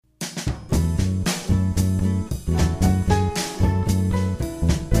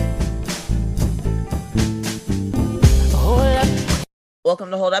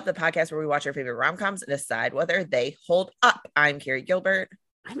Welcome to Hold Up, the podcast where we watch our favorite rom-coms and decide whether they hold up. I'm Carrie Gilbert.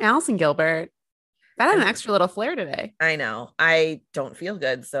 I'm Allison Gilbert. That had an extra little flair today. I know. I don't feel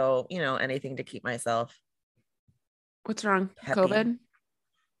good, so, anything to keep myself What's wrong? happy. COVID?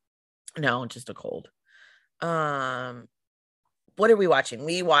 No, just a cold. What are we watching?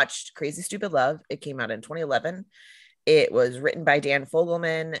 We watched Crazy Stupid Love. It came out in 2011. It was written by Dan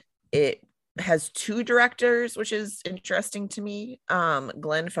Fogelman. It has two directors, which is interesting to me.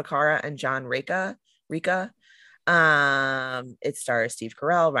 Glenn Ficarra and John Rica. It stars Steve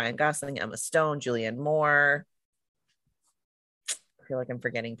Carell, Ryan Gosling, Emma Stone, Julianne Moore. I feel like I'm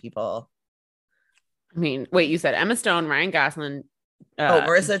forgetting people. I mean, wait, you said Emma Stone, Ryan Gosling,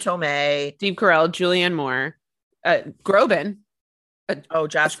 Marissa Tomei, Steve Carell, Julianne Moore, Groban.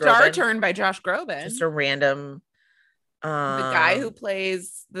 Josh Groban. Star turn by Josh Groban. Just a random. The guy who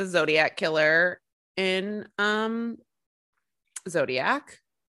plays the Zodiac killer in Zodiac.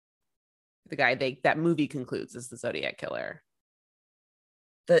 The guy that movie concludes as the Zodiac killer.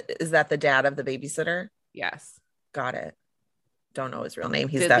 Is that the dad of the babysitter? Yes. Got it. Don't know his real name.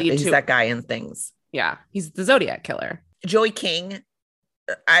 He's that guy in Things. Yeah, he's the Zodiac killer. Joey King.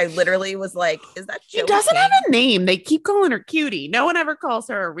 I literally was like, is that Joey She doesn't King? have a name. They keep calling her Cutie. No one ever calls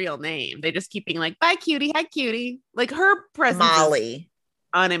her a real name. They just keep being like, bye, Cutie. Hi, Cutie. Like, her presence Molly. is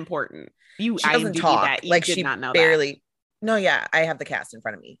unimportant. She doesn't talk. That. You like did she not know barely. That. No, yeah, I have the cast in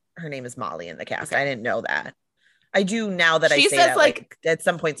front of me. Her name is Molly in the cast. Okay. I didn't know that. I do now that She I say says, that. Like at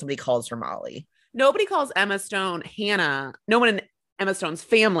some point, somebody calls her Molly. Nobody calls Emma Stone Hannah. No one in Emma Stone's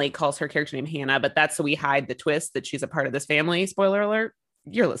family calls her character name Hannah, but that's so we hide the twist that she's a part of this family. Spoiler alert.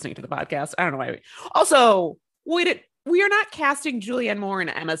 You're listening to the podcast. I don't know why. Also, we are not casting Julianne Moore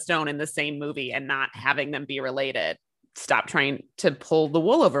and Emma Stone in the same movie and not having them be related. Stop trying to pull the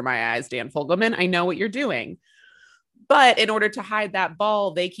wool over my eyes, Dan Fogelman. I know what you're doing. But in order to hide that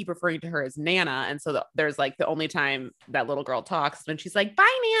ball, they keep referring to her as Nana. And so there's like the only time that little girl talks when she's like,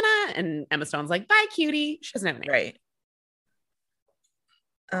 bye, Nana. And Emma Stone's like, bye, Cutie. She doesn't have a name.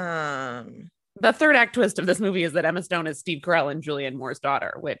 Right. The third act twist of this movie is that Emma Stone is Steve Carell and Julianne Moore's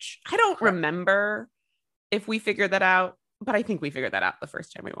daughter, which I don't remember if we figured that out, but I think we figured that out the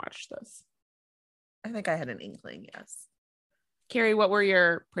first time we watched this. I think I had an inkling, yes. Carrie, what were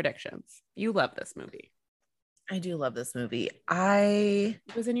your predictions? You love this movie. I do love this movie.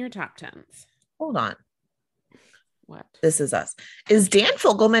 It was in your top 10s. Hold on. What? This Is Us. Is Dan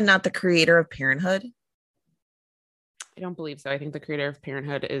Fogelman not the creator of Parenthood? I don't believe so. I think the creator of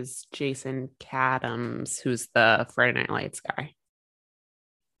Parenthood is Jason Katims, who's the Friday Night Lights guy.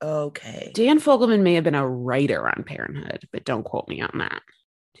 Okay. Dan Fogelman may have been a writer on Parenthood, but don't quote me on that.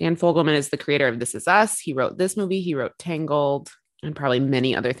 Dan Fogelman is the creator of This Is Us. He wrote this movie. He wrote Tangled and probably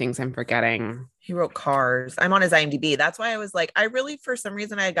many other things I'm forgetting. He wrote Cars. I'm on his IMDb. That's why I was like, for some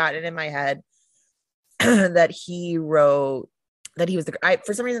reason, I got it in my head that he was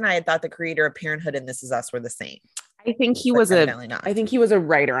for some reason, I had thought the creator of Parenthood and This Is Us were the same. I think he was a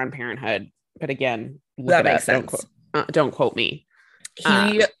writer on Parenthood, but again, that makes sense. Don't quote me.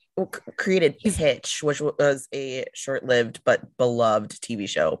 He created Pitch, which was a short-lived but beloved TV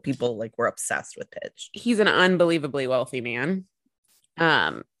show. People were obsessed with Pitch. He's an unbelievably wealthy man.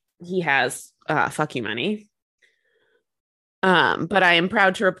 He has fuck you money. But I am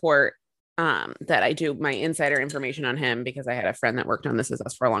proud to report that I do my insider information on him because I had a friend that worked on This Is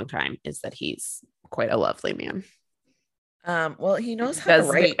Us for a long time, is that he's quite a lovely man. Well, he knows how to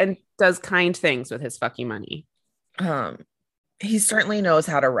write and does kind things with his fucking money. He certainly knows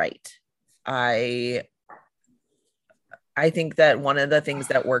how to write. I think that one of the things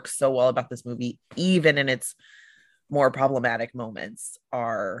that works so well about this movie, even in its more problematic moments,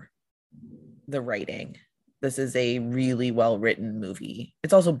 are the writing. This is a really well-written movie.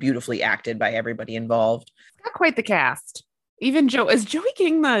 It's also beautifully acted by everybody involved. Not quite the cast. Even is Joey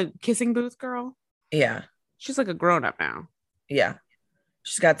King the kissing booth girl? Yeah. She's like a grown-up now. Yeah.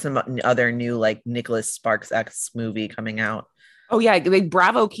 She's got some other new Nicholas Sparks X movie coming out. Oh yeah,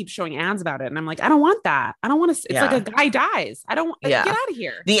 Bravo keeps showing ads about it, and I'm like, I don't want that. I don't want to. It's like a guy dies. I don't. Get out of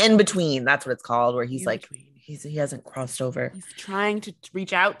here. The In Between. That's what it's called. Where he's he hasn't crossed over. He's trying to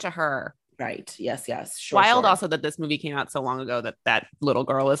reach out to her. Right. Yes. Sure, Wild. Also, that this movie came out so long ago that little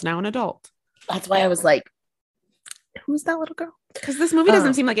girl is now an adult. That's why I was like, who's that little girl? Because this movie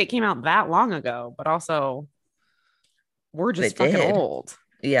doesn't seem like it came out that long ago, but also we're just fucking old.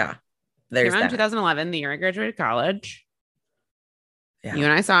 Yeah. Came out in 2011, the year I graduated college. Yeah. You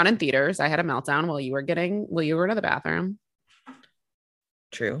and I saw it in theaters. I had a meltdown while you were to the bathroom.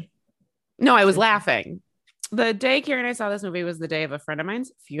 True. No, I was laughing. The day Carrie and I saw this movie was the day of a friend of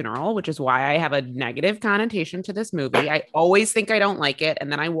mine's funeral, which is why I have a negative connotation to this movie. I always think I don't like it,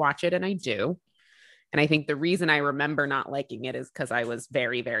 and then I watch it and I do. And I think the reason I remember not liking it is because I was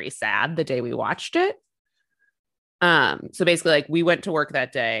very, very sad the day we watched it. So basically, like, we went to work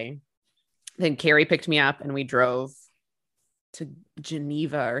that day. Then Carrie picked me up and we drove to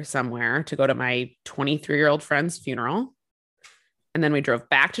Geneva or somewhere to go to my 23-year-old friend's funeral. And then we drove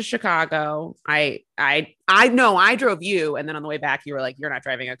back to Chicago. I know I drove you. And then on the way back, you were like, you're not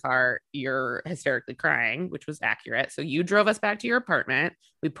driving a car. You're hysterically crying, which was accurate. So you drove us back to your apartment.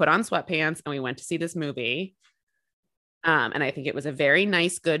 We put on sweatpants and we went to see this movie. And I think it was a very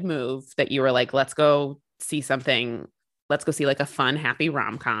nice, good move that you were like, let's go see something. Let's go see like a fun, happy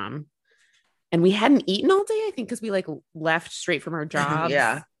rom-com. And we hadn't eaten all day, I think, because we like left straight from our jobs.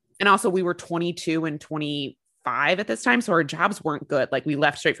 Yeah. And also we were 22 and 25 at this time. So our jobs weren't good. Like we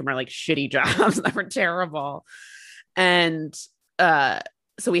left straight from our like shitty jobs that were terrible. And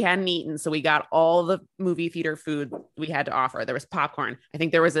so we hadn't eaten. So we got all the movie theater food we had to offer. There was popcorn. I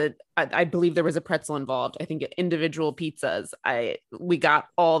think there was I believe there was a pretzel involved. I think individual pizzas. We got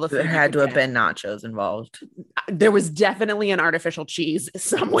all the food. There had to have been nachos involved. There was definitely an artificial cheese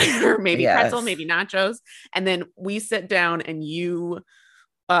somewhere, maybe pretzel, maybe nachos. And then we sit down and you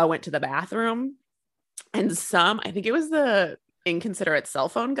went to the bathroom, and I think it was the Inconsiderate Cell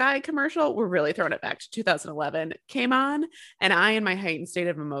Phone Guy commercial. We're really throwing it back to 2011 came on, and I, in my heightened state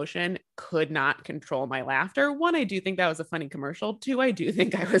of emotion, could not control my laughter. One, I do think that was a funny commercial. Two, I do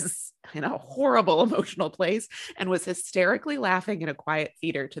think I was in a horrible emotional place and was hysterically laughing in a quiet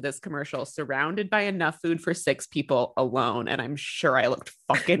theater to this commercial, surrounded by enough food for 6 people alone. And I'm sure I looked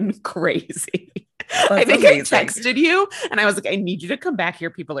fucking crazy. I think amazing. I texted you and I was like, I need you to come back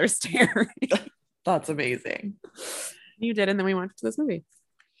here. People are staring. That's amazing. You did, and then we went to this movie.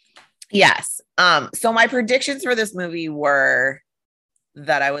 Yes. So my predictions for this movie were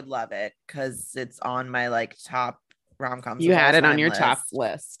that I would love it because it's on my like top rom-coms. You had it on your top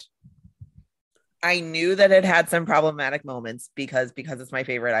list. I knew that it had some problematic moments because it's my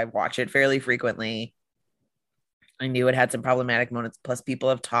favorite. I watch it fairly frequently. I knew it had some problematic moments. Plus, people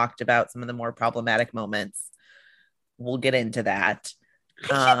have talked about some of the more problematic moments. We'll get into that. I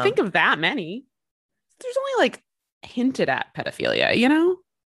can't think of that many. There's only like hinted at pedophilia, you know?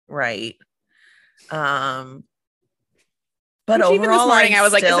 Right. But which overall, even this morning I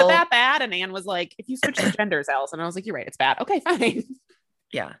was like, is it that bad? And Anne was like, if you switch the genders, Allison. I was like, you're right, it's bad. Okay, fine.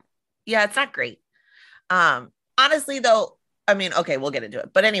 Yeah, it's not great. Honestly, though, I mean, okay, we'll get into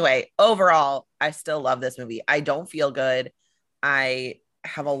it. But anyway, overall, I still love this movie. I don't feel good. I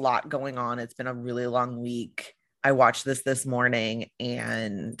have a lot going on. It's been a really long week. I watched this morning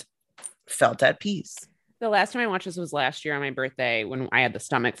and felt at peace. The last time I watched this was last year on my birthday when I had the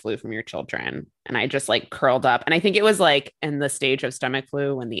stomach flu from your children. And I just like curled up. And I think it was like in the stage of stomach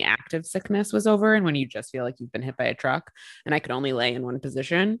flu when the active sickness was over and when you just feel like you've been hit by a truck. And I could only lay in one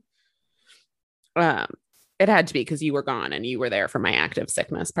position. It had to be because you were gone and you were there for my active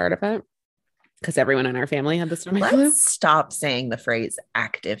sickness part of it. Because everyone in our family had the stomach flu. Let's stop saying the phrase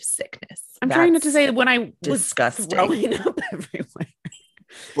active sickness. I'm trying not to say when I disgusting. Was throwing up everywhere.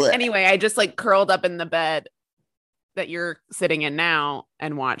 Anyway, I just like curled up in the bed that you're sitting in now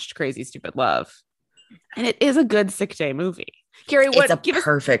and watched Crazy Stupid Love. And it is a good sick day movie. Carrie, it's a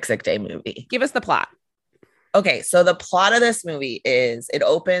perfect sick day movie. Give us the plot. Okay, so the plot of this movie is it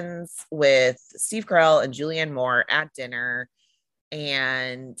opens with Steve Carell and Julianne Moore at dinner.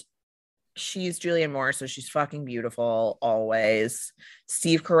 And she's Julianne Moore, so she's fucking beautiful always.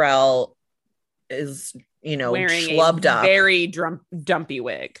 Steve Carell is, wearing schlubbed up, very dumpy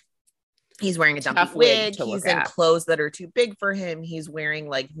wig. He's wearing a dumpy wig. He's in clothes that are too big for him. He's wearing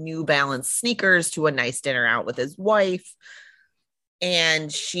like New Balance sneakers to a nice dinner out with his wife. And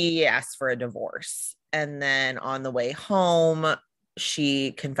she asks for a divorce. And then on the way home,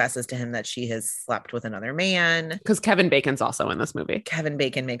 she confesses to him that she has slept with another man. Because Kevin Bacon's also in this movie. Kevin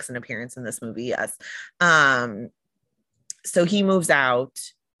Bacon makes an appearance in this movie, yes. So he moves out.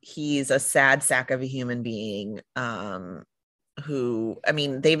 He's a sad sack of a human being who, I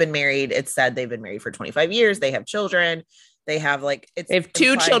mean, they've been married. It's said they've been married for 25 years. They have children. They have like, they have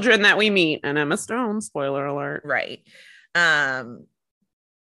 2 children that we meet and Emma Stone, spoiler alert. Right.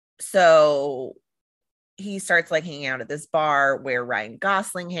 So he starts like hanging out at this bar where Ryan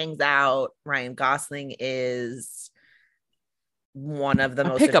Gosling hangs out. Ryan Gosling is one of the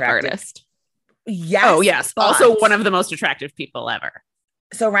most pickup attractive artist. Yes. Oh, yes. Also one of the most attractive people ever.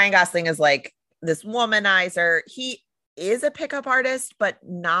 So Ryan Gosling is like this womanizer. He is a pickup artist, but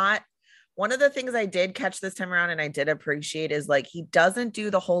not one of the things I did catch this time around and I did appreciate is like he doesn't do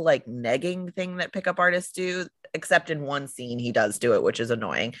the whole like negging thing that pickup artists do, except in one scene he does do it, which is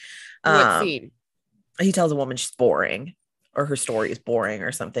annoying. What scene? He tells a woman she's boring or her story is boring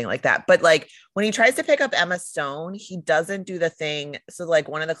or something like that. But like when he tries to pick up Emma Stone, he doesn't do the thing. So like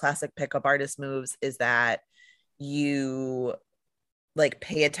one of the classic pickup artist moves is that you like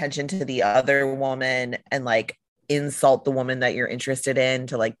pay attention to the other woman and like insult the woman that you're interested in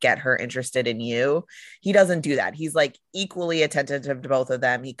to like get her interested in you. He doesn't do that. He's like equally attentive to both of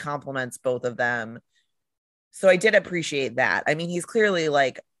them. He compliments both of them. So I did appreciate that. I mean, he's clearly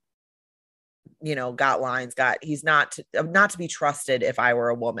like, you know, got lines, he's not to be trusted. If I were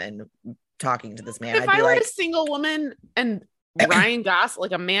a woman talking to this man, if I were a single woman and Ryan Gosling,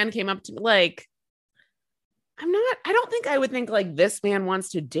 like a man came up to me, like, I don't think I would think like this man wants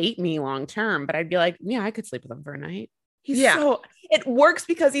to date me long term, but I'd be like, yeah, I could sleep with him for a night. So it works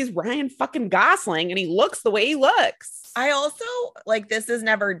because he's Ryan fucking Gosling and he looks the way he looks. I also like, this is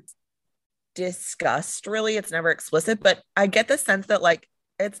never discussed really. It's never explicit, but I get the sense that like,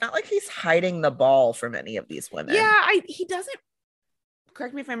 it's not like he's hiding the ball from any of these women. Yeah. He doesn't,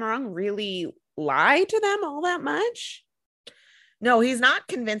 correct me if I'm wrong, really lie to them all that much. No, he's not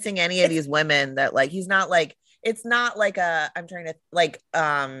convincing any of these women that like, he's not like, it's not like I'm trying to like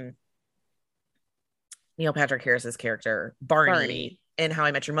Neil Patrick Harris's character Barney in How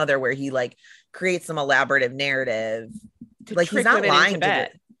I Met Your Mother, where he like creates some elaborative narrative, like he's not lying to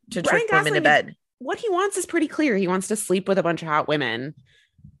trick women to bed. What he wants is pretty clear. He wants to sleep with a bunch of hot women.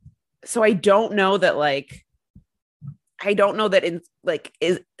 So I don't know that in like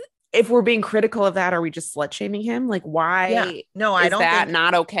if we're being critical of that, are we just slut shaming him? Like why? Yeah. No, I don't think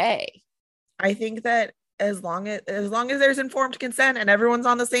not okay. I think that as long as there's informed consent and everyone's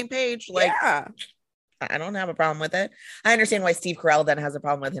on the same page, like I don't have a problem with it. I understand why Steve Carell then has a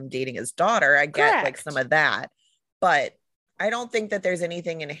problem with him dating his daughter. I get like some of that, but I don't think that there's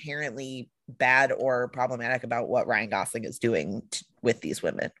anything inherently bad or problematic about what Ryan Gosling is doing with these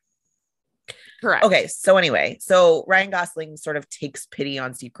women. Correct. Okay. So anyway, so Ryan Gosling sort of takes pity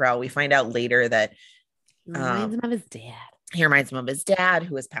on Steve Carell. We find out later that he reminds him of his dad. He reminds him of his dad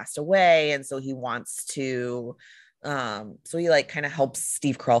who has passed away. And so he wants to, so he like kind of helps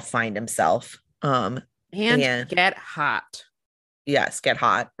Steve Carell find himself. And get hot. Yes, get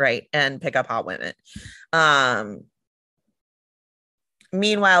hot, right? And pick up hot women.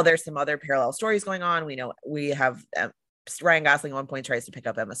 Meanwhile, there's some other parallel stories going on. We know we have Ryan Gosling at one point tries to pick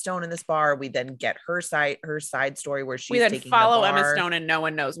up Emma Stone in this bar. We then get her side story where she's taking follow Emma Stone and no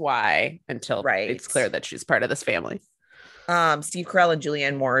one knows why until it's clear that she's part of this family. Steve Carell and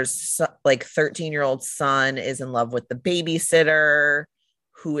Julianne Moore's like 13-year-old son is in love with the babysitter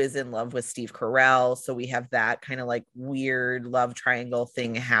who is in love with Steve Carell. So we have that kind of like weird love triangle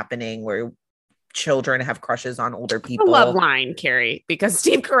thing happening where children have crushes on older people. A love line, Carrie, because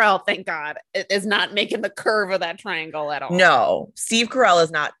Steve Carell, thank God, is not making the curve of that triangle at all. No, Steve Carell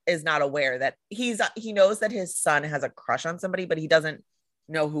is not aware that he knows that his son has a crush on somebody, but he doesn't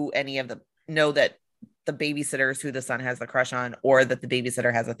know who any of them know that the babysitters who the son has the crush on, or that the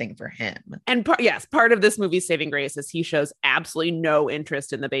babysitter has a thing for him. And part of this movie's saving grace is he shows absolutely no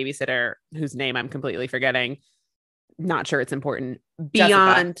interest in the babysitter, whose name I'm completely forgetting. Not sure it's important.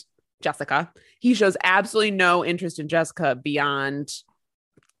 Beyond Jessica. He shows absolutely no interest in Jessica beyond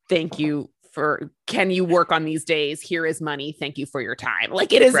thank you for, can you work on these days? Here is money. Thank you for your time.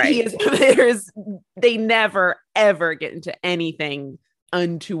 Like it is, they never ever get into anything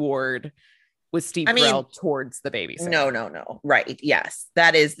untoward with Steve Carell towards the babysitter. No. Right. Yes.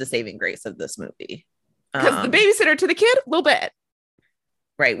 That is the saving grace of this movie. Because the babysitter to the kid, a little bit.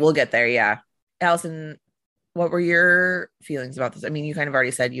 Right. We'll get there. Yeah. Allison, what were your feelings about this? I mean, you kind of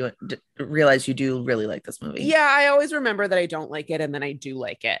already said you realize you do really like this movie. Yeah. I always remember that I don't like it and then I do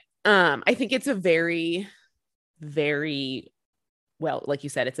like it. I think it's a very, very well, like you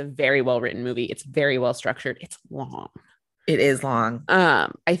said, it's a very well written movie. It's very well structured. It's long. It is long.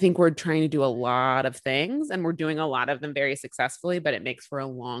 I think we're trying to do a lot of things and we're doing a lot of them very successfully, but it makes for a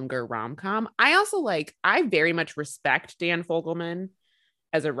longer rom-com. I very much respect Dan Fogelman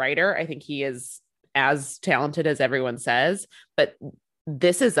as a writer. I think he is as talented as everyone says, but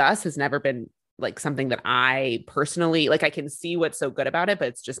This Is Us has never been like something that I personally like. I can see what's so good about it, but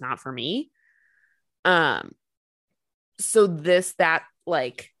it's just not for me. I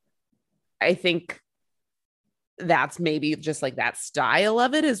think that's maybe just like that style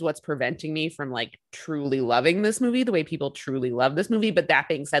of it is what's preventing me from like truly loving this movie the way people truly love this movie. But that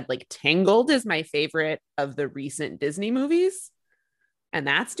being said, like Tangled is my favorite of the recent Disney movies, and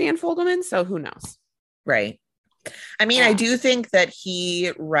that's Dan Fogelman. So who knows? Right. I mean, I do think that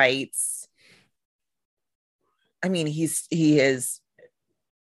he writes I mean, he has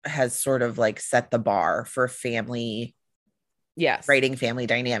sort of like set the bar for family. Yes. Writing family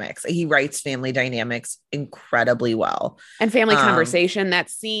dynamics. He writes family dynamics incredibly well. And family conversation, that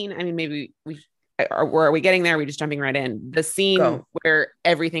scene, I mean, maybe are we getting there? Are we just jumping right in? The scene where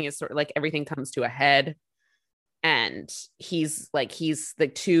everything is sort of like everything comes to a head. And he's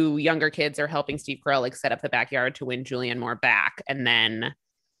the two younger kids are helping Steve Carell like set up the backyard to win Julianne Moore back. And then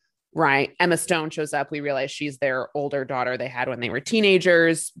Emma Stone shows up. We realize she's their older daughter they had when they were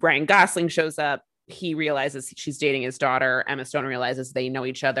teenagers. Ryan Gosling shows up. He realizes she's dating his daughter. Emma Stone realizes they know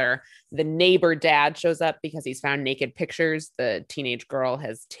each other. The neighbor dad shows up because he's found naked pictures the teenage girl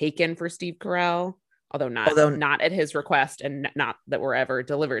has taken for Steve Carell, although not at his request and not that were ever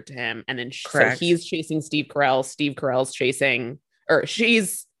delivered to him. And then so he's chasing Steve Carell. Steve Carell's chasing, or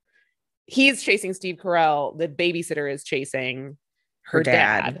he's chasing Steve Carell. The babysitter is chasing her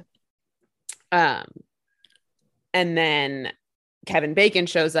dad. And then Kevin Bacon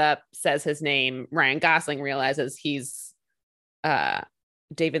shows up, says his name. Ryan Gosling realizes he's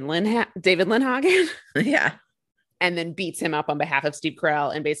David Lindhagen. Yeah. And then beats him up on behalf of Steve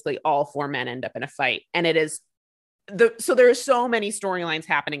Carell. And basically all four men end up in a fight. And it is so there are so many storylines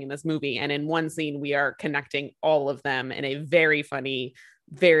happening in this movie. And in one scene, we are connecting all of them in a very funny,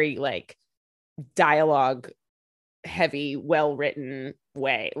 very like dialogue heavy, well-written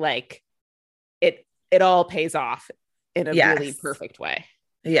way. Like it all pays off in a really perfect way.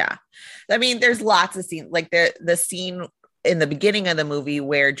 Yeah. I mean, there's lots of scenes like the scene in the beginning of the movie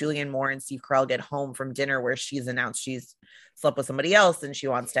where Julianne Moore and Steve Carell get home from dinner where she's announced she's slept with somebody else and she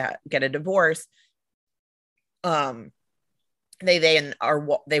wants to get a divorce. They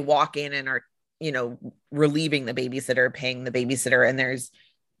walk in and are, relieving the babysitter, paying the babysitter, and there's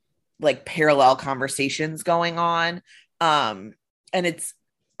like parallel conversations going on. And it's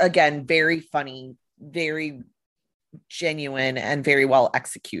again very funny, very genuine, and very well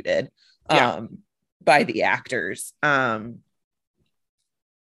executed by the actors. I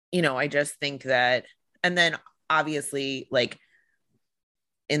just think that, and then obviously like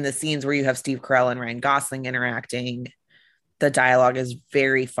in the scenes where you have Steve Carell and Ryan Gosling interacting, the dialogue is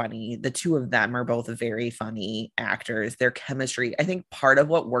very funny. The two of them are both very funny actors. Their chemistry, I think part of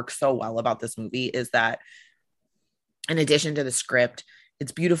what works so well about this movie is that in addition to the script,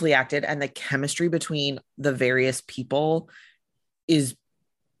 it's beautifully acted, and the chemistry between the various people is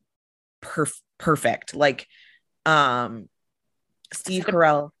perfect. Like Steve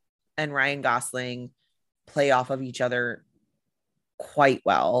Carell and Ryan Gosling play off of each other quite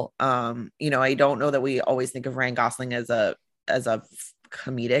well. I don't know that we always think of Ryan Gosling as a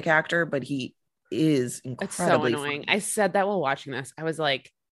comedic actor, but he is incredibly It's so annoying. funny. I said that while watching this. I was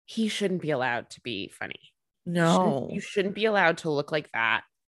like, he shouldn't be allowed to be funny. No, you shouldn't be allowed to look like that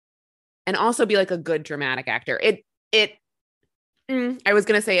and also be like a good dramatic actor. I was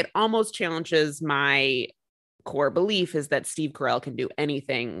going to say it almost challenges my core belief is that Steve Carell can do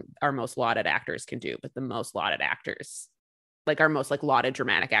anything our most lauded actors can do, but the most lauded actors, like our most like lauded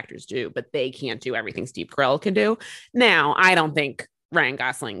dramatic actors do, but they can't do everything Steve Carell can do. Now, I don't think Ryan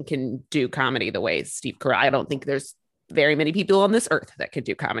Gosling can do comedy the way Steve Carell. I don't think there's very many people on this earth that could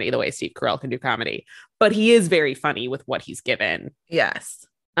do comedy the way Steve Carell can do comedy, but he is very funny with what he's given. Yes.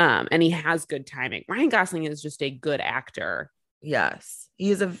 And he has good timing. Ryan Gosling is just a good actor. Yes.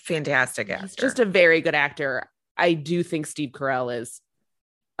 He is a fantastic actor. He's just a very good actor. I do think Steve Carell is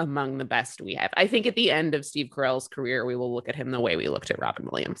among the best we have. I think at the end of Steve Carell's career, we will look at him the way we looked at Robin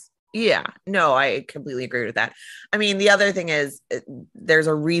Williams. Yeah, no, I completely agree with that. I mean, the other thing is there's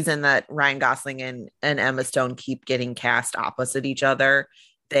a reason that Ryan Gosling and Emma Stone keep getting cast opposite each other.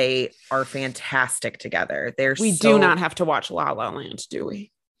 They are fantastic together. We do not have to watch La La Land, do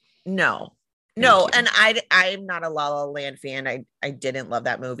we? No. And I'm not a La La Land fan. I didn't love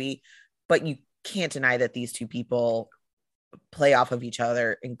that movie, but you can't deny that these two people play off of each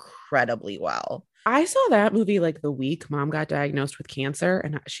other incredibly well. I saw that movie like the week Mom got diagnosed with cancer,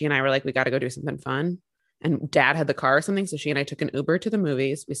 and she and I were like, we got to go do something fun. And Dad had the car or something, so she and I took an Uber to the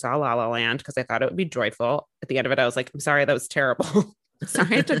movies. We saw La La Land because I thought it would be joyful. At the end of it, I was like, I'm sorry, that was terrible.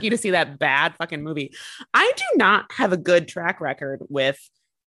 Sorry I took you to see that bad fucking movie. I do not have a good track record with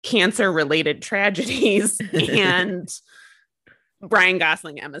cancer-related tragedies and Ryan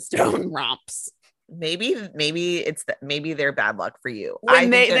Gosling, Emma Stone romps. Maybe maybe they're bad luck for you. When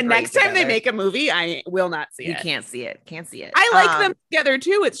the next time they make a movie, I will not see it. You can't see it. Can't see it. I like them together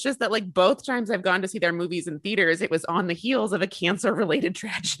too. It's just that like both times I've gone to see their movies in theaters, it was on the heels of a cancer-related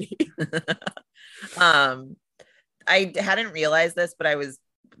tragedy. I hadn't realized this, but I was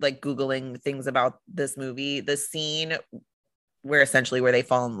like Googling things about this movie. The scene where they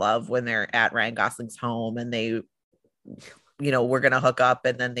fall in love when they're at Ryan Gosling's home and they we're gonna hook up,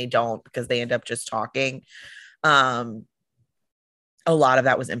 and then they don't because they end up just talking. A lot of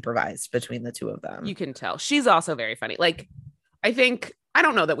that was improvised between the two of them. You can tell she's also very funny. Like, I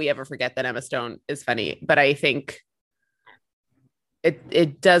don't know that we ever forget that Emma Stone is funny, but I think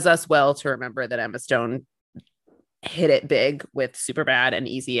it does us well to remember that Emma Stone hit it big with Superbad and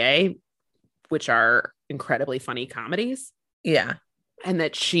Easy A, which are incredibly funny comedies. Yeah. And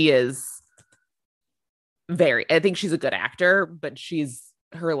that she is I think she's a good actor, but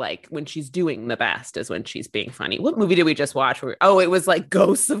her, like, when she's doing the best is when she's being funny. What movie did we just watch? It was like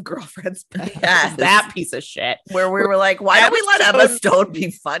Ghosts of Girlfriends Past. Yes. That piece of shit. Where we were like, why don't we let Emma Stone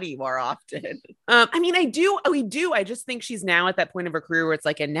be funny more often? I mean, we do. I just think she's now at that point of her career where it's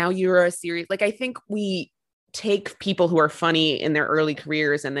like, and now you're a series. Like, I think we take people who are funny in their early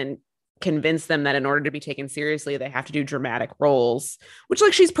careers and then convince them that in order to be taken seriously, they have to do dramatic roles, which,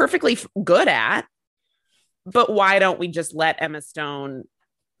 like, she's perfectly good at. But why don't we just let Emma Stone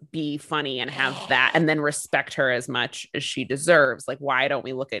be funny and have that, and then respect her as much as she deserves? Like, why don't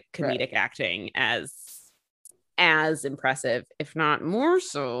we look at comedic acting as impressive, if not more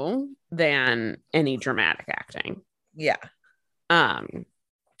so, than any dramatic acting? Yeah.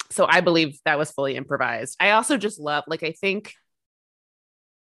 So I believe that was fully improvised. I also just love, like, I think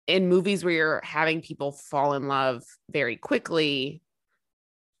in movies where you're having people fall in love very quickly,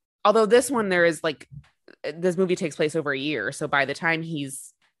 although this one, this movie takes place over a year. So by the time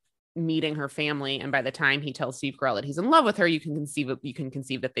he's meeting her family, and by the time he tells Steve Carell that he's in love with her, you can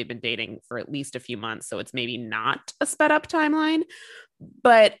conceive that they've been dating for at least a few months. So it's maybe not a sped up timeline,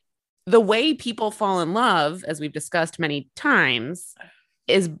 but the way people fall in love, as we've discussed many times,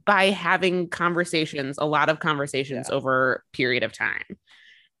 is by having a lot of conversations over a period of time.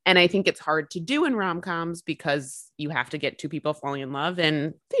 And I think it's hard to do in rom-coms because you have to get two people falling in love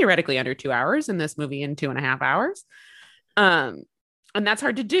in theoretically under 2 hours, in this movie in 2.5 hours. And that's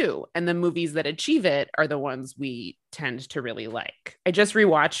hard to do. And the movies that achieve it are the ones we tend to really like. I just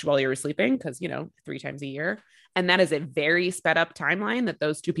rewatched While You Were Sleeping because, 3 times a year. And that is a very sped up timeline that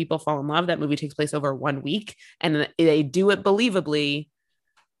those two people fall in love. That movie takes place over 1 week. And they do it believably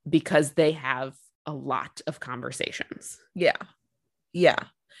because they have a lot of conversations. Yeah. Yeah.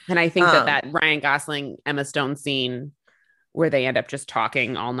 And I think that Ryan Gosling, Emma Stone scene where they end up just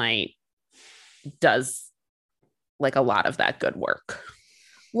talking all night does, like, a lot of that good work.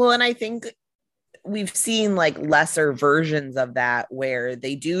 Well, and I think we've seen, like, lesser versions of that where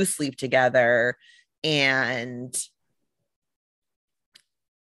they do sleep together and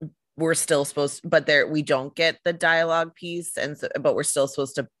we're still supposed, but we don't get the dialogue piece. And so, but we're still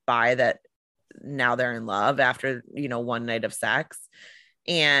supposed to buy that now they're in love after, one night of sex.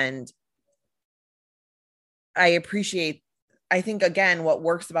 And I think, again, what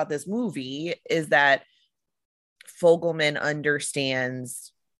works about this movie is that Fogelman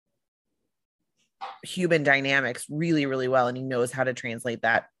understands human dynamics really, really well. And he knows how to translate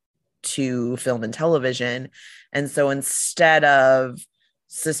that to film and television. And so instead of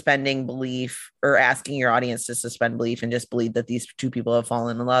suspending belief or asking your audience to suspend belief and just believe that these two people have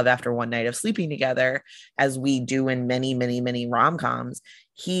fallen in love after one night of sleeping together, as we do in many, many, many rom-coms,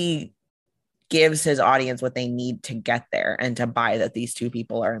 he gives his audience what they need to get there and to buy that these two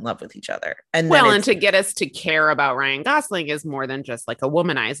people are in love with each other. And to get us to care about Ryan Gosling is more than just like a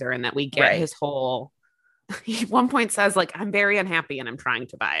womanizer, and that we get his whole, he at one point says, like, I'm very unhappy and I'm trying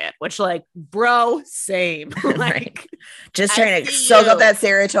to buy it, which, like, bro, same. Like, just trying to soak up that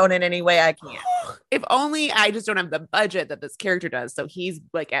serotonin any way I can. If only I just don't have the budget that this character does. So he's,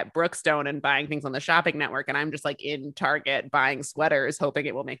 like, at Brookstone and buying things on the shopping network, and I'm just, like, in Target buying sweaters, hoping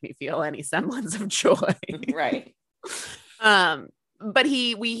it will make me feel any semblance of joy. Right. But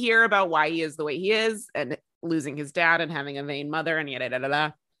we hear about why he is the way he is, and losing his dad and having a vain mother, and yada, yada,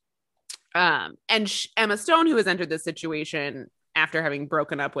 yada. And Emma Stone, who has entered this situation after having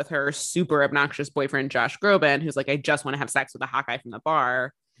broken up with her super obnoxious boyfriend, Josh Groban, who's like, I just want to have sex with a hot guy from the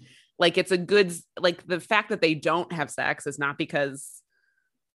bar. Like, it's a good, like, the fact that they don't have sex is not because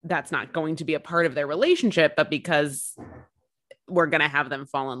that's not going to be a part of their relationship, but because we're going to have them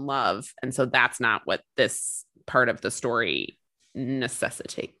fall in love. And so that's not what this part of the story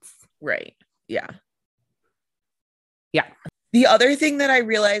necessitates. Right. Yeah. Yeah. The other thing that I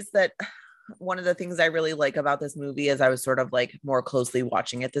realized, that one of the things I really like about this movie, as I was sort of like more closely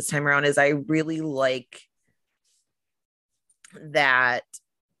watching it this time around, is I really like that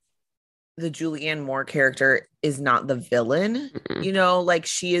the Julianne Moore character is not the villain. Mm-mm. Like,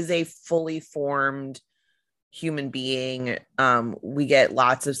 she is a fully formed human being. We get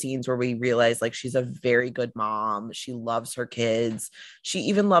lots of scenes where we realize, like, she's a very good mom. She loves her kids. She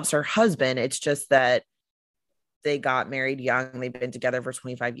even loves her husband. It's just that they got married young. They've been together for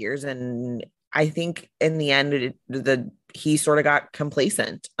 25 years. And I think in the end, he sort of got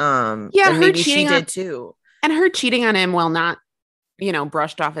complacent. Yeah, and maybe she did too. And her cheating on him, while not,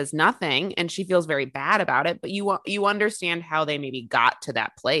 brushed off as nothing, and she feels very bad about it, but you understand how they maybe got to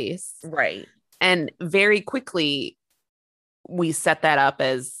that place. Right. And very quickly we set that up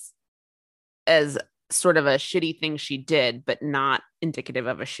as sort of a shitty thing she did, but not indicative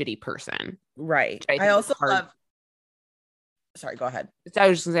of a shitty person. Right. I also love. Sorry, go ahead. I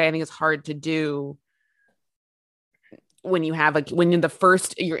was just gonna say, I think it's hard to do when you have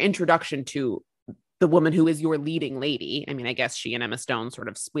your introduction to the woman who is your leading lady. I mean, I guess she and Emma Stone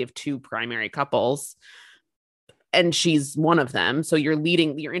we have two primary couples, and she's one of them. So your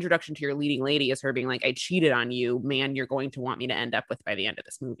introduction to your leading lady is her being like, I cheated on you, man, you're going to want me to end up with by the end of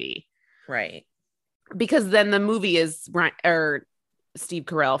this movie. Right. Because then the movie is Steve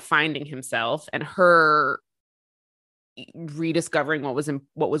Carell finding himself and her rediscovering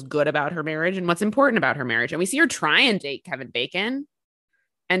what was good about her marriage and what's important about her marriage. And we see her try and date Kevin Bacon,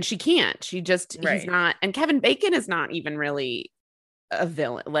 and she can't. He's not. And Kevin Bacon is not even really a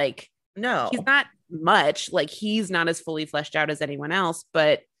villain. Like, no, he's not much. Like, he's not as fully fleshed out as anyone else,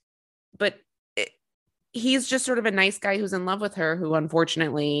 but he's just sort of a nice guy who's in love with her, who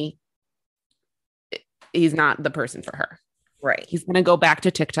unfortunately he's not the person for her. Right. He's going to go back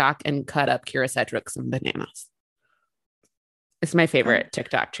to TikTok and cut up Kira Sedgwick some bananas. It's my favorite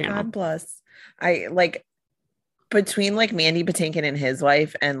TikTok channel. God bless. I like between like Mandy Patinkin and his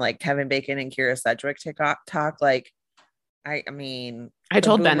wife and like Kevin Bacon and Kira Sedgwick TikTok, like I mean, I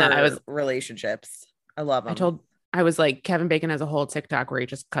told Ben that I was relationships. I love them. I was like, Kevin Bacon has a whole TikTok where he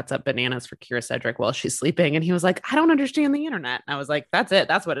just cuts up bananas for Kira Sedgwick while she's sleeping. And he was like, I don't understand the internet. And I was like, that's it.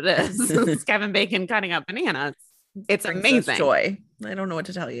 That's what it is. It's Kevin Bacon cutting up bananas. It's amazing. Joy. I don't know what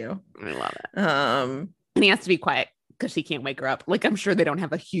to tell you. I love it. And he has to be quiet because he can't wake her up. Like, I'm sure they don't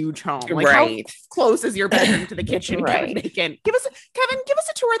have a huge home. Like, right. How close is your bedroom to the kitchen? Right. Kevin Bacon, give us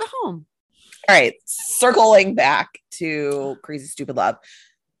a tour of the home. All right. Circling back to Crazy Stupid Love.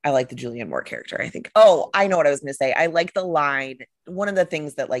 I like the Julianne Moore character. I think, I know what I was going to say. I like the line. One of the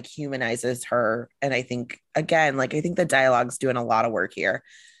things that like humanizes her. And I think, again, like, I think the dialogue's doing a lot of work here.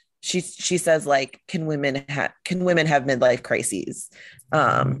 She says like, can women have midlife crises?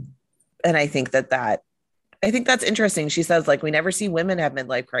 And I think that's interesting. She says like, we never see women have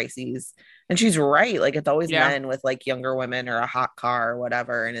midlife crises, and she's right. Like, it's always men with like younger women or a hot car or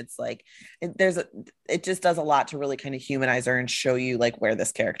whatever. And it's like, it just does a lot to really kind of humanize her and show you like where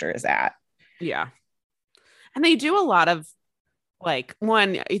this character is at. Yeah. And they do a lot of like,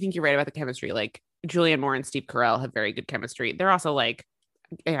 one, I think you're right about the chemistry. Like, Julianne Moore and Steve Carell have very good chemistry. They're also like,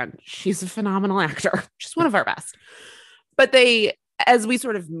 and she's a phenomenal actor. She's one of our best. But as we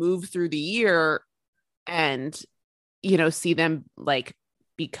sort of move through the year and, see them like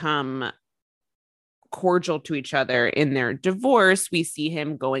become cordial to each other in their divorce, we see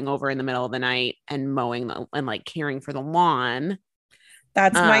him going over in the middle of the night and mowing and like caring for the lawn.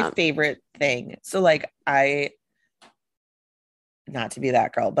 That's my favorite thing. So like, not to be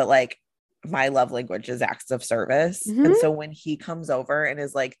that girl, but like, my love language is acts of service. Mm-hmm. And so when he comes over and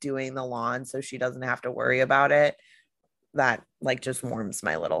is like doing the lawn so she doesn't have to worry about it, that like just warms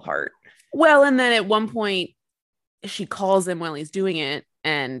my little heart. Well, and then at one point she calls him while he's doing it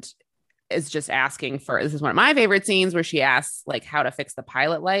and is just asking this is one of my favorite scenes where she asks like how to fix the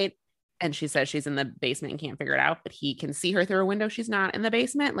pilot light. And she says she's in the basement and can't figure it out, but he can see her through a window. She's not in the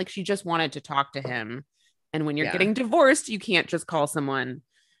basement. Like, she just wanted to talk to him. And when you're getting divorced, you can't just call someone.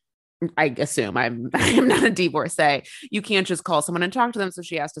 I assume I'm not a divorcee. You can't just call someone and talk to them. So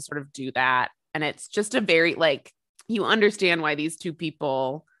she has to sort of do that. And it's just a very like, you understand why these two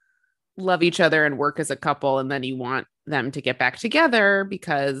people love each other and work as a couple. And then you want them to get back together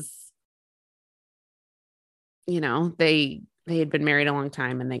because, they had been married a long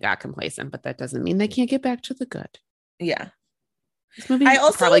time and they got complacent, but that doesn't mean they can't get back to the good. Yeah. This movie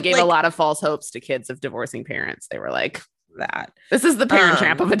probably gave a lot of false hopes to kids of divorcing parents. They were like, that this is the Parent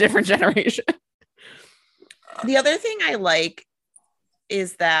Trap of a different generation. The other thing I like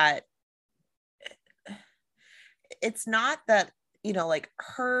is that it's not that, like,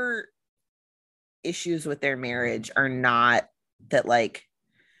 her issues with their marriage are not that like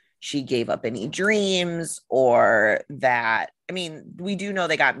she gave up any dreams or that, I mean, we do know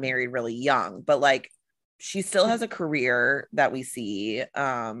they got married really young, but like she still has a career that we see.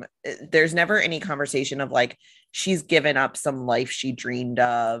 There's never any conversation of like she's given up some life she dreamed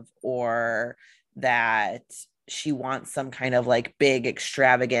of or that she wants some kind of like big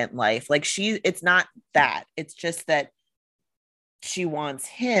extravagant life. Like it's not that. It's just that she wants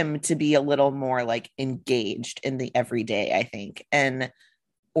him to be a little more like engaged in the everyday, I think, and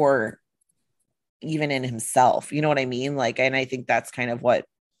or even in himself, you know what I mean? Like, and I think that's kind of what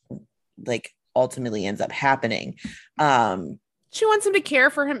like ultimately ends up happening. She wants him to care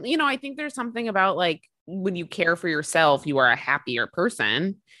for him. You know, I think there's something about like when you care for yourself, you are a happier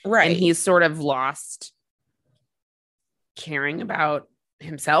person. Right. And he's sort of lost caring about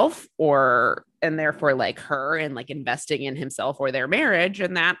himself and therefore like her and like investing in himself or their marriage.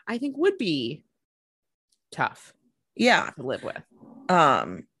 And that I think would be tough. Yeah. To live with.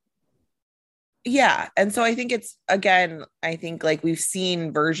 Yeah. And so I think it's, again, I think like we've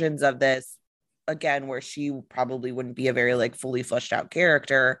seen versions of this again, where she probably wouldn't be a very like fully fleshed out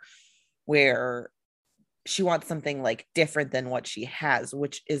character, where she wants something like different than what she has,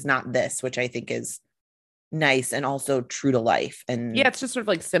 which is not this, which I think is nice and also true to life. And yeah, it's just sort of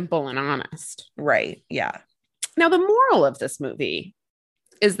like simple and honest. Right. Yeah. Now, the moral of this movie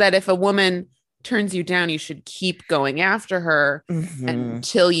is that if a woman turns you down, you should keep going after her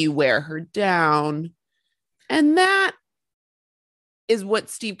until you wear her down. And that is what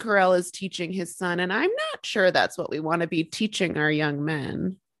Steve Carell is teaching his son. And I'm not sure that's what we want to be teaching our young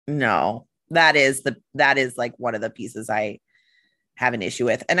men. No, that is like one of the pieces I have an issue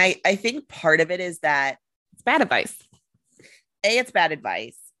with. And I think part of it is that it's bad advice. It's bad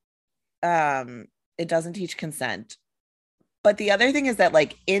advice. It doesn't teach consent. But the other thing is that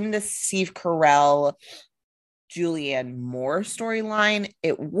like in the Steve Carell Julianne Moore storyline,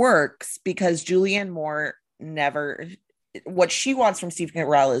 it works because Julianne Moore never, what she wants from Steve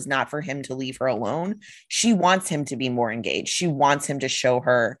Carell is not for him to leave her alone. She wants him to be more engaged. She wants him to show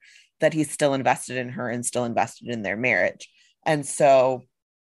her that he's still invested in her and still invested in their marriage. And so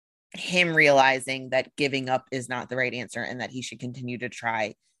him realizing that giving up is not the right answer and that he should continue to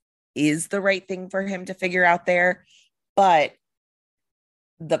try is the right thing for him to figure out there. But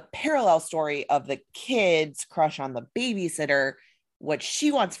the parallel story of the kid's crush on the babysitter, what she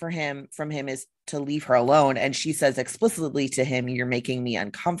wants from him is to leave her alone. And she says explicitly to him, "You're making me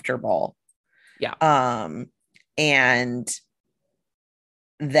uncomfortable." Yeah. And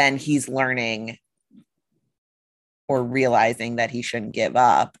then he's learning or realizing that he shouldn't give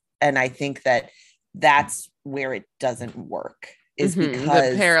up. And I think that that's where it doesn't work, is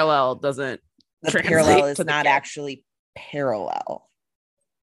because the parallel doesn't. The parallel is not actually parallel.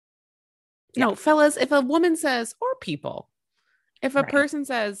 No, fellas, if a woman says, or people, if a person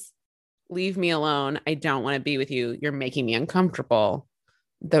says, "Leave me alone, I don't want to be with you, you're making me uncomfortable,"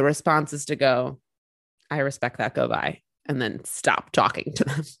 the response is to go, "I respect that, go bye," and then stop talking to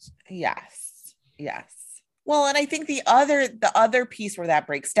them. Yes. Well, and I think the other piece where that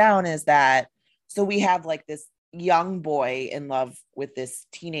breaks down is that, so we have like this young boy in love with this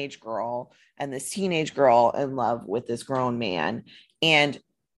teenage girl and this teenage girl in love with this grown man. And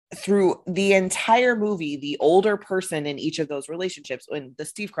through the entire movie, the older person in each of those relationships, in the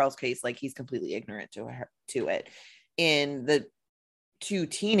Steve Carell's case, like he's completely ignorant to it. In the two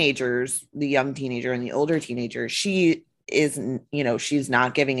teenagers, the young teenager and the older teenager, she is, she's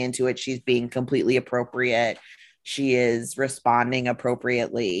not giving into it. She's being completely appropriate. She is responding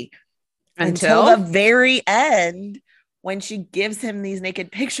appropriately until the very end, when she gives him these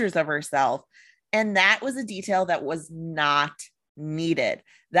naked pictures of herself. And that was a detail that was not needed.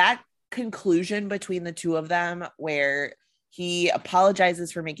 That conclusion between the two of them, where he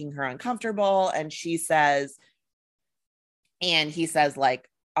apologizes for making her uncomfortable, and he says like,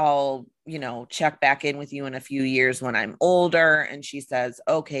 "I'll, check back in with you in a few years when I'm older." And she says,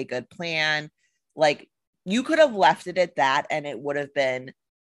 "Okay, good plan." Like, you could have left it at that and it would have been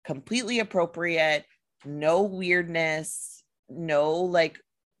completely appropriate. No weirdness, no like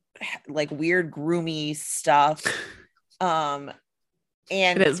weird groomy stuff. And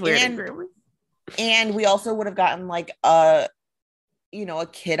it is weird and groomy. And we also would have gotten like a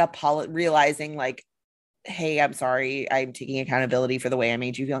kid realizing like, "Hey, I'm sorry, I'm taking accountability for the way I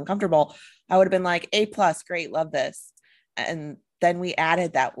made you feel uncomfortable." I would have been like, A+, great, love this. And then we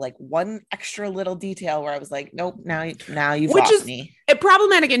added that like one extra little detail where I was like, "Nope, now you've lost me."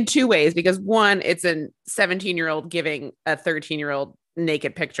 Problematic in two ways, because one, it's a 17-year-old giving a 13-year-old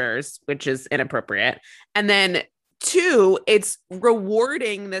naked pictures, which is inappropriate. And then two, it's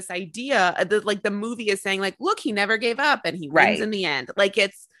rewarding this idea that like the movie is saying like, "Look, he never gave up and he wins in the end." Like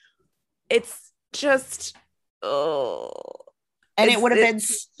it's just, and it would have been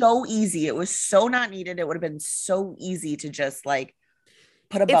so easy. It was so not needed. It would have been so easy to just like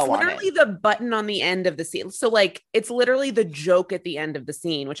put a bow on it. It's literally the button on the end of the scene. So like, it's literally the joke at the end of the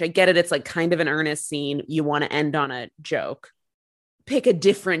scene, which I get it. It's like kind of an earnest scene. You want to end on a joke. Pick a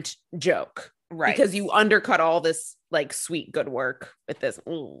different joke. Right. Because you undercut all this like sweet good work with this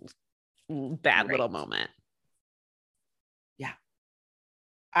bad little moment. Yeah.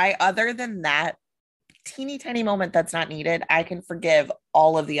 Other than that teeny tiny moment that's not needed, I can forgive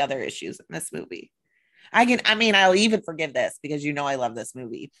all of the other issues in this movie. I'll even forgive this because I love this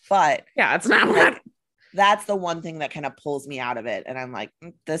movie, but yeah, it's not like, that's the one thing that kind of pulls me out of it. And I'm like,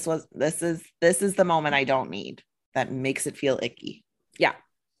 this is the moment I don't need that makes it feel icky. Yeah.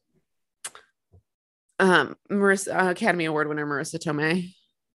 Academy Award winner Marissa Tomei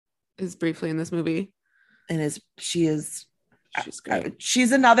is briefly in this movie. And she's great.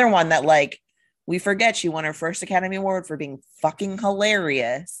 She's another one that like we forget she won her first Academy Award for being fucking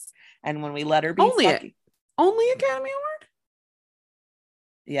hilarious. And when we let her be only Academy Award?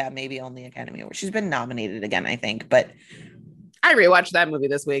 Yeah, maybe only Academy Award. She's been nominated again, I think, but I rewatched that movie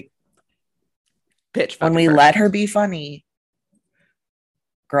this week. Pitch when we let her be funny,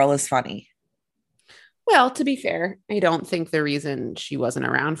 girl is funny. Well, to be fair, I don't think the reason she wasn't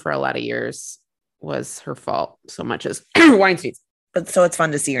around for a lot of years was her fault so much as Weinstein's. But so it's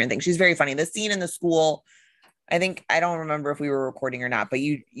fun to see her and things. She's very funny. The scene in the school, I don't remember if we were recording or not, but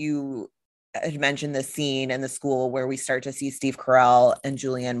you had mentioned the scene in the school where we start to see Steve Carell and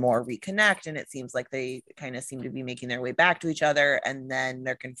Julianne Moore reconnect. And it seems like they kind of seem to be making their way back to each other. And then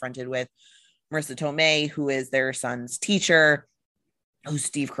they're confronted with Marissa Tomei, who is their son's teacher, who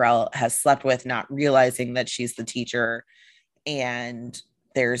Steve Carell has slept with, not realizing that she's the teacher. And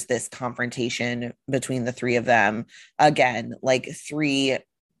there's this confrontation between the three of them. Again, like three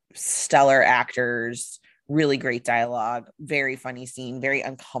stellar actors, really great dialogue, very funny scene, very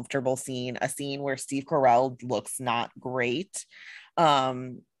uncomfortable scene, a scene where Steve Carell looks not great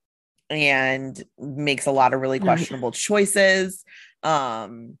and makes a lot of really questionable choices.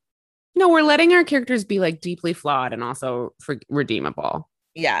 No, we're letting our characters be like deeply flawed and also redeemable.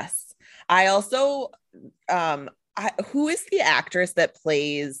 Yes. I also, who is the actress that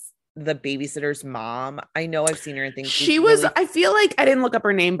plays the babysitter's mom? I know I've seen her in things. She was, I feel like I didn't look up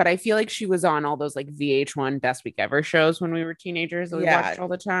her name, but I feel like she was on all those like VH1 Best Week Ever shows when we were teenagers that we watched all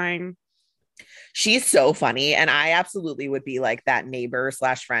the time. She's so funny. And I absolutely would be like that neighbor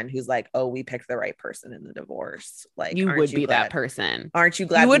 / friend who's like, oh, we picked the right person in the divorce. Like you would be that person. Aren't you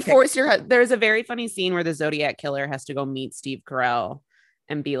glad? You would force there's a very funny scene where the Zodiac killer has to go meet Steve Carell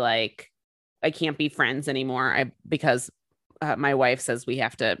and be like, I can't be friends anymore because my wife says we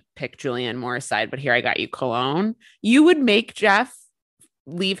have to pick Julianne Moore's side, but here I got you cologne. You would make Jeff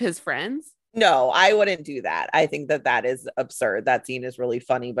leave his friends? No, I wouldn't do that. I think that is absurd. That scene is really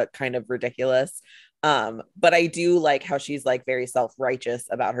funny, but kind of ridiculous. But I do like how she's like very self-righteous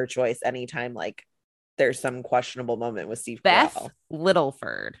about her choice anytime like there's some questionable moment with Steve Beth Carell.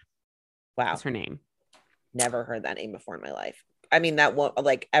 Littleford. Wow. That's her name. Never heard that name before in my life. I mean, that one,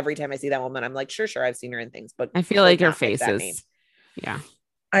 like every time I see that woman, I'm like, sure, I've seen her in things, but I feel like her face is, yeah.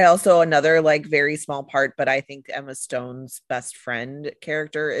 I also, another like very small part, but I think Emma Stone's best friend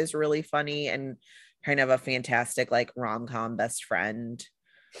character is really funny and kind of a fantastic like rom-com best friend.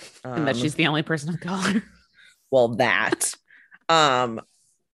 And that she's the only person of color. Well, that.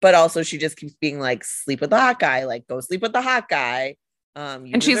 But also she just keeps being like, sleep with the hot guy, like go sleep with the hot guy.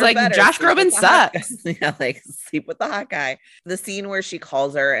 And she's like, Josh Groban sucks. Yeah, like sleep with the hot guy. The scene where she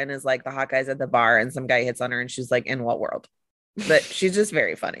calls her and is like, the hot guy's at the bar and some guy hits on her and she's like, in what world? But she's just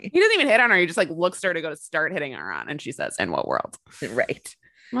very funny. He doesn't even hit on her. He just like looks her to go to start hitting her on. And she says, in what world? Right.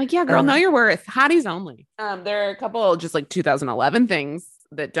 I'm like, yeah, girl, know your worth. Hotties only. There are a couple just like 2011 things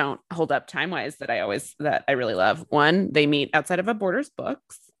that don't hold up time wise that I really love. One, they meet outside of a Borders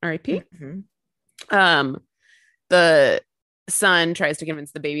Books, R.I.P. Mm-hmm. The son tries to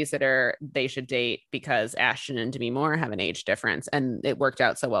convince the babysitter they should date because Ashton and Demi Moore have an age difference, and it worked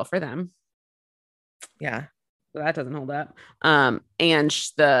out so well for them. Yeah, so that doesn't hold up. And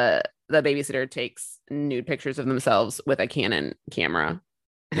the babysitter takes nude pictures of themselves with a Canon camera.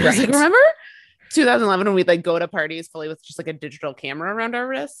 Right. I was like, remember 2011 when we'd like go to parties fully with just like a digital camera around our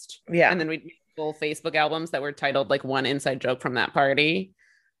wrist? Yeah, and then we'd make full Facebook albums that were titled like one inside joke from that party,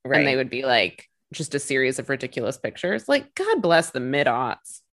 right? And they would be like just a series of ridiculous pictures. Like, God bless the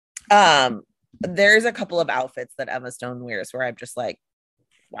mid-aughts. There's a couple of outfits that Emma Stone wears where I'm just like,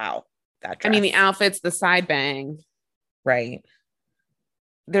 wow, that dress. I mean, the outfits, the side bang. Right.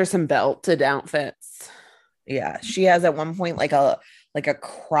 There's some belted outfits. Yeah. She has at one point like a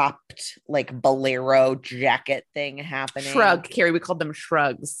cropped like bolero jacket thing happening. Shrug, Carrie, we called them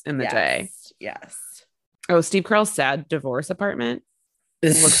shrugs in the day. Yes. Oh, Steve Carell's sad divorce apartment.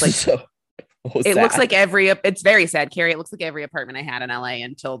 It looks like so it looks like it's very sad, Carrie. It looks like every apartment I had in LA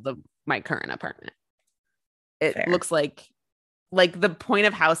until my current apartment. It looks like like the point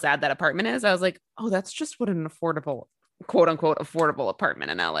of how sad that apartment is, I was like, oh, that's just what an affordable, quote unquote, affordable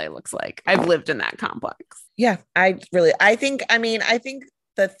apartment in LA looks like. I've lived in that complex. Yeah, I think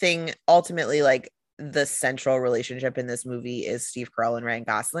the thing ultimately, like the central relationship in this movie is Steve Carell and Ryan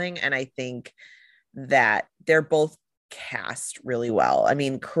Gosling. And I think that they're both cast really well. I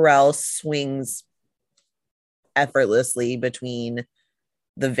mean, Carell swings effortlessly between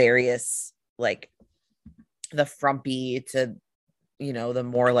the various, like the frumpy to, you know, the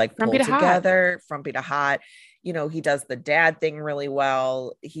more like Frumpy pulled to hot. together, frumpy to hot. You know, he does the dad thing really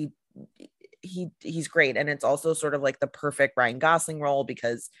well. He's great. And it's also sort of like the perfect Ryan Gosling role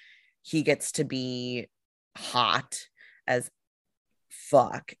because he gets to be hot as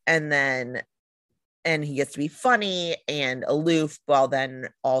fuck. And he gets to be funny and aloof while then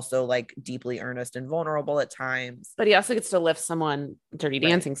also like deeply earnest and vulnerable at times. But he also gets to lift someone Dirty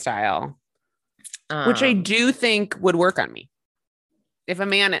Dancing style, which I Um, do think would work on me. If a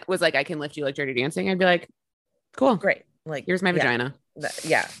man was like, I can lift you like Dirty Dancing, I'd be like, cool. Great. Like, Here's my vagina.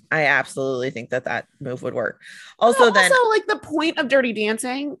 Yeah, I absolutely think that move would work. Also, like the point of Dirty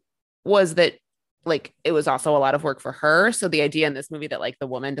Dancing was that like it was also a lot of work for her. So the idea in this movie that like the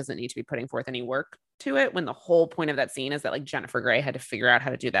woman doesn't need to be putting forth any work to it, when the whole point of that scene is that like Jennifer Grey had to figure out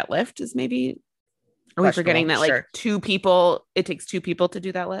how to do that lift, is maybe, are we forgetting that like it takes two people to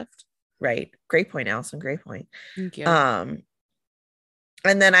do that lift? Right. Great point, Allison. Great point. Thank you.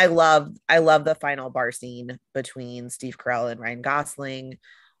 And then I love the final bar scene between Steve Carell and Ryan Gosling.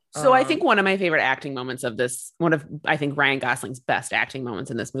 So I think one of my favorite acting moments of this, I think Ryan Gosling's best acting moments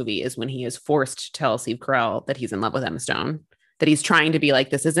in this movie is when he is forced to tell Steve Carell that he's in love with Emma Stone, that he's trying to be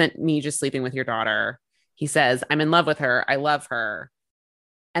like, this isn't me just sleeping with your daughter. He says, I'm in love with her. I love her.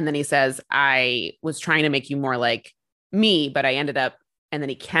 And then he says, I was trying to make you more like me, but I ended up, and then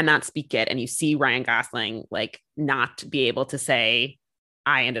he cannot speak it. And you see Ryan Gosling like not be able to say,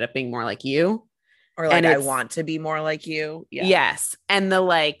 I ended up being more like you. Or like, I want to be more like you. Yeah. Yes. And the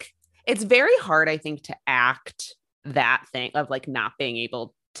like, it's very hard, I think, to act that thing of like not being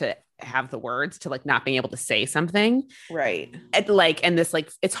able to have the words, to like not being able to say something. Right. And this,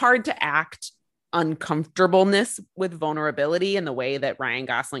 like, it's hard to act uncomfortableness with vulnerability in the way that Ryan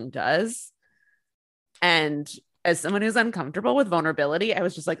Gosling does. And as someone who's uncomfortable with vulnerability, I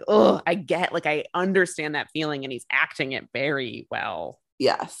was just like, oh, I understand that feeling, and he's acting it very well.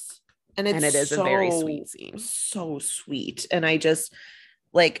 Yes. And it is a very sweet scene. So sweet. And I just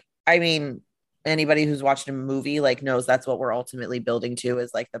like, I mean, anybody who's watched a movie like knows that's what we're ultimately building to,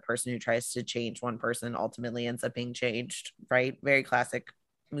 is like the person who tries to change one person ultimately ends up being changed, right? Very classic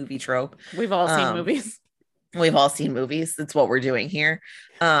movie trope. We've all seen movies. We've all seen movies. That's what we're doing here.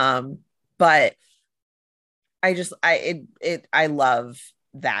 But I love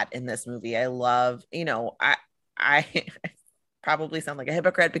that in this movie. I love, you know, I probably sound like a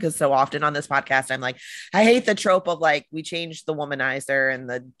hypocrite because so often on this podcast I'm like, I hate the trope of like, we change the womanizer and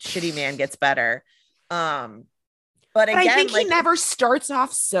the shitty man gets better. But again, I think he never starts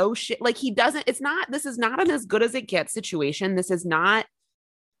off so shit. Like he doesn't, this is not an as good as it gets situation. This is not,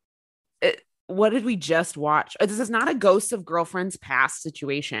 what did we just watch? This is not a Ghosts of Girlfriends Past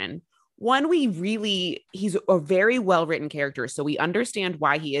situation. One, he's a very well-written character. So we understand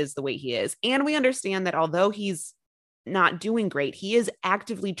why he is the way he is. And we understand that although he's not doing great, he is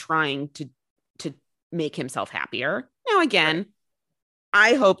actively trying to make himself happier. Now, again, right.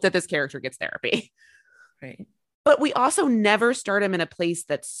 I hope that this character gets therapy. Right. But we also never start him in a place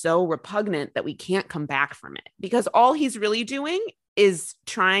that's so repugnant that we can't come back from it, because all he's really doing is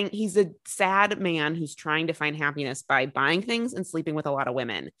he's a sad man who's trying to find happiness by buying things and sleeping with a lot of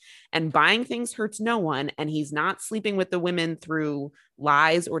women, and buying things hurts no one. And he's not sleeping with the women through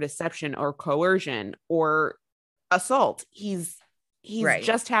lies or deception or coercion or assault. He's right.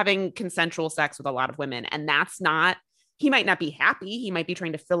 Just having consensual sex with a lot of women. And he might not be happy. He might be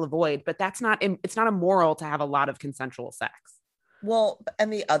trying to fill a void, but it's not immoral to have a lot of consensual sex. Well,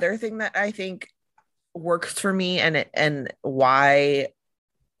 and the other thing that I think works for me and why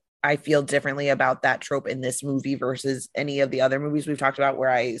I feel differently about that trope in this movie versus any of the other movies we've talked about where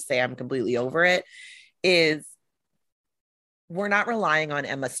I say I'm completely over it, is we're not relying on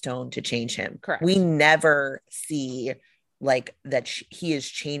Emma Stone to change him. Correct. We never see like that he is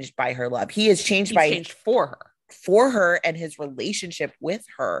changed by her love. He is changed for her and his relationship with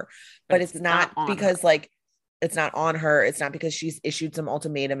her, but it's not because her. Like it's not on her. It's not because she's issued some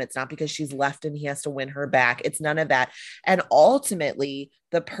ultimatum. It's not because she's left and he has to win her back. It's none of that. And ultimately,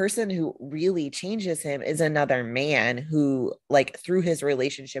 the person who really changes him is another man who, like, through his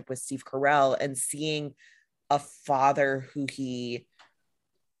relationship with Steve Carell and seeing a father who he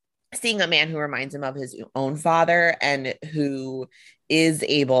seeing a man who reminds him of his own father and who is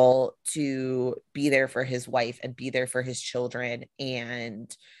able to be there for his wife and be there for his children,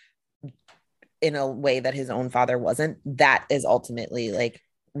 and in a way that his own father wasn't, that is ultimately like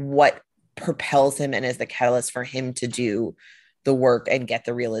what propels him and is the catalyst for him to do the work and get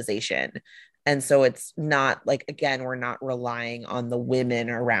the realization. And so it's not like, again, we're not relying on the women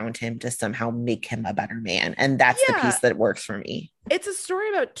around him to somehow make him a better man. And that's the piece that works for me. It's a story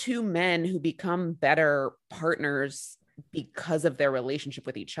about two men who become better partners because of their relationship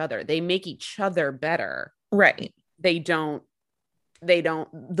with each other. They make each other better. Right. The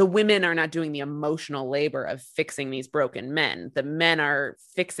women are not doing the emotional labor of fixing these broken men. The men are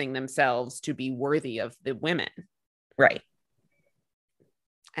fixing themselves to be worthy of the women. Right.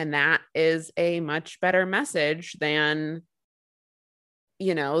 And that is a much better message than,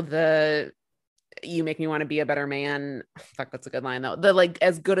 you know, you make me want to be a better man. Fuck, that's a good line though. The like,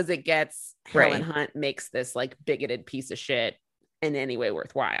 as good as it gets, Helen Hunt makes this like bigoted piece of shit in any way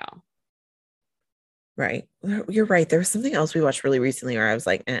worthwhile. Right. You're right. There was something else we watched really recently where I was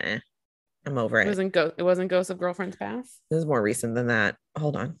like, I'm over it. It wasn't Ghosts of Girlfriends Past. This is more recent than that.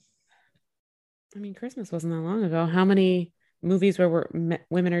 Hold on. I mean, Christmas wasn't that long ago. How many movies where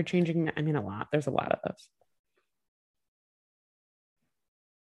women are changing? I mean, a lot. There's a lot of those.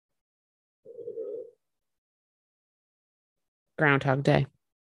 Groundhog Day.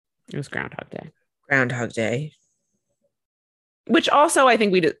 It was Groundhog Day. Groundhog Day. Which also I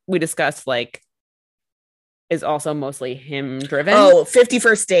think we discussed like is also mostly him driven. Oh, 50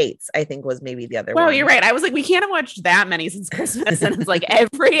 First Dates, I think was maybe the other one. Well, you're right. I was like, we can't have watched that many since Christmas. And it's like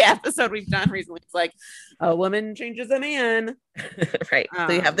every episode we've done recently, it's like a woman changes a man. Right.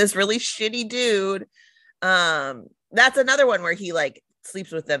 So you have this really shitty dude. That's another one where he like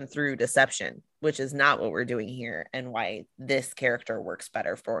sleeps with them through deception, which is not what we're doing here, and why this character works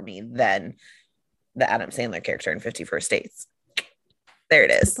better for me than the Adam Sandler character in 50 First Dates. There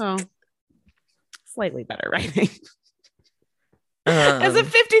it is. So slightly better writing. As a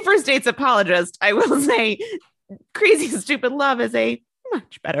 50 First Dates apologist, I will say Crazy Stupid Love is a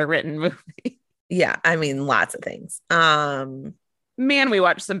much better written movie. Yeah, I mean, lots of things. Man, we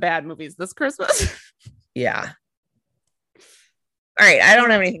watched some bad movies this Christmas. Yeah. All right, I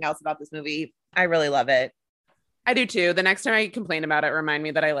don't have anything else about this movie. I really love it. I do too. The next time I complain about it, remind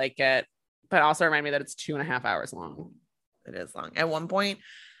me that I like it, but also remind me that it's 2.5 hours long. It is long. At one point,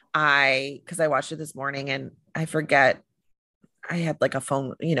 because I watched it this morning and I forget, I had like a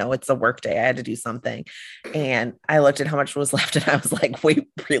phone, you know, it's a work day. I had to do something. And I looked at how much was left and I was like, wait,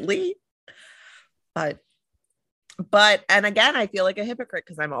 really? But, and again, I feel like a hypocrite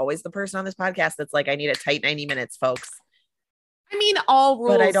because I'm always the person on this podcast that's like, I need a tight 90 minutes, folks. I mean, all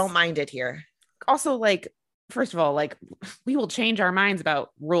rules. But I don't mind it here. Also, like, first of all, like, we will change our minds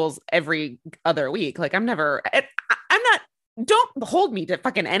about rules every other week. Like, I'm not, don't hold me to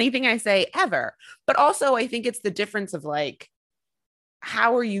fucking anything I say ever. But also, I think it's the difference of like,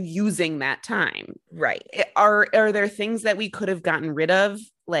 how are you using that time? Right. Are there things that we could have gotten rid of?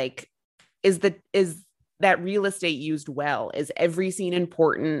 Like, is that real estate used well? Is every scene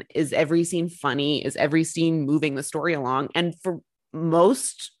important? Is every scene funny? Is every scene moving the story along? And for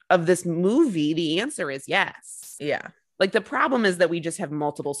most of this movie, the answer is yes. Yeah. Like, the problem is that we just have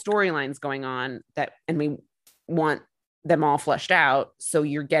multiple storylines going on and we want them all fleshed out. So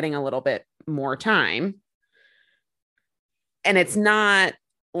you're getting a little bit more time. And it's not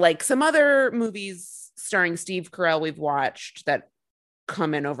like some other movies starring Steve Carell we've watched that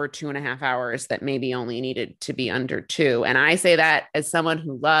come in over 2.5 hours that maybe only needed to be under 2. And I say that as someone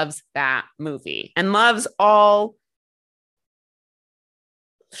who loves that movie and loves all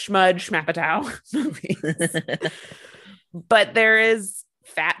schmapatow movies. But there is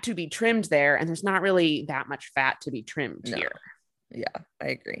fat to be trimmed there, and there's not really that much fat to be trimmed here. Yeah, I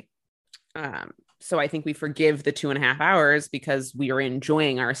agree. So I think we forgive the 2.5 hours because we are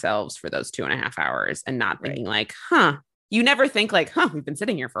enjoying ourselves for those 2.5 hours and not thinking like, you never think like, we've been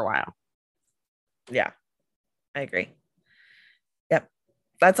sitting here for a while. Yeah, I agree. Yep.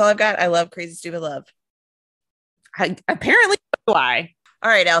 That's all I've got. I love Crazy Stupid Love. Apparently, why? All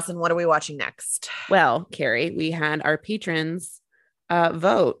right, Allison, what are we watching next? Well, Carrie, we had our patrons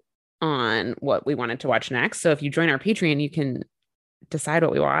vote on what we wanted to watch next. So if you join our Patreon, you can decide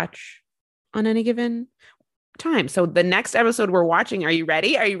what we watch on any given time. So the next episode we're watching, are you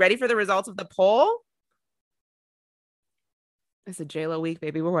ready? Are you ready for the results of the poll? It's a JLo week,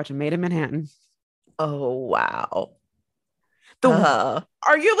 baby. We're watching Made in Manhattan. Oh, wow.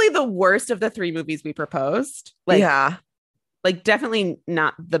 Arguably the worst of the 3 movies we proposed. Like definitely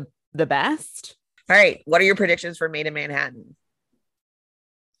not the best. All right. What are your predictions for Made in Manhattan?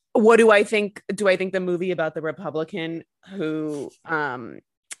 What do I think? Do I think the movie about the Republican who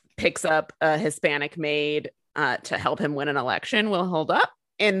picks up a Hispanic maid to help him win an election will hold up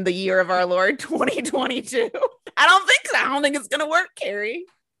in the year of our Lord 2022? I don't think it's gonna work, Carrie.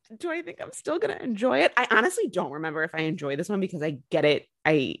 Do I think I'm still gonna enjoy it? I honestly don't remember if I enjoy this one because I get it.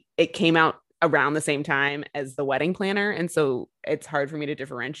 It came out around the same time as The Wedding Planner, and so it's hard for me to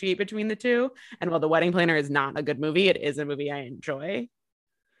differentiate between the two. And while The Wedding Planner is not a good movie, it is a movie I enjoy.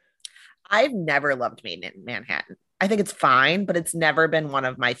 I've never loved Made in Manhattan. I think it's fine, but it's never been one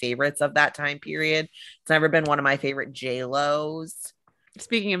of my favorites of that time period. It's never been one of my favorite J-Lo's.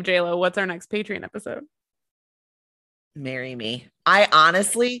 Speaking of JLo, what's our next Patreon episode? Marry Me. I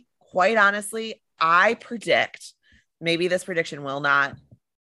honestly, quite honestly, I predict, maybe this prediction will not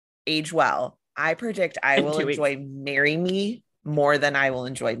age well. I predict I will enjoy Marry Me more than I will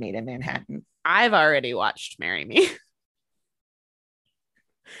enjoy Made in Manhattan. I've already watched Marry Me.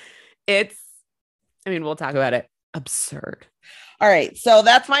 We'll talk about it. Absurd. All right. So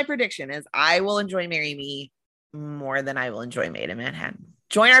that's my prediction is I will enjoy Marry Me more than I will enjoy Made in Manhattan.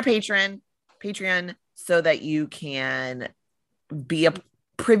 Join our Patreon so that you can be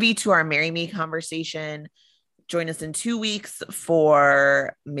privy to our Marry Me conversation. Join us in 2 weeks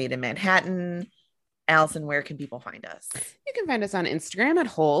for Made in Manhattan. Allison, where can people find us? You can find us on Instagram at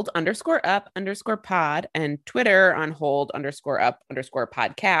hold_up_pod and Twitter on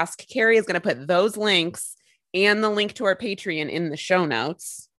hold_up_podcast. Carrie is going to put those links and the link to our Patreon in the show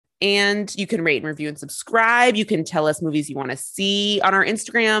notes. And you can rate and review and subscribe. You can tell us movies you want to see. On our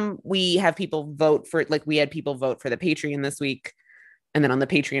Instagram, we have people vote for, like we had people vote for the Patreon this week. And then on the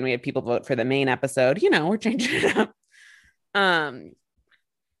Patreon, we had people vote for the main episode. You know, we're changing it up.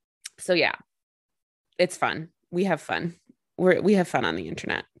 So yeah, it's fun. We have fun. We have fun on the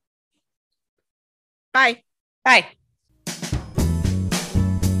internet. Bye. Bye.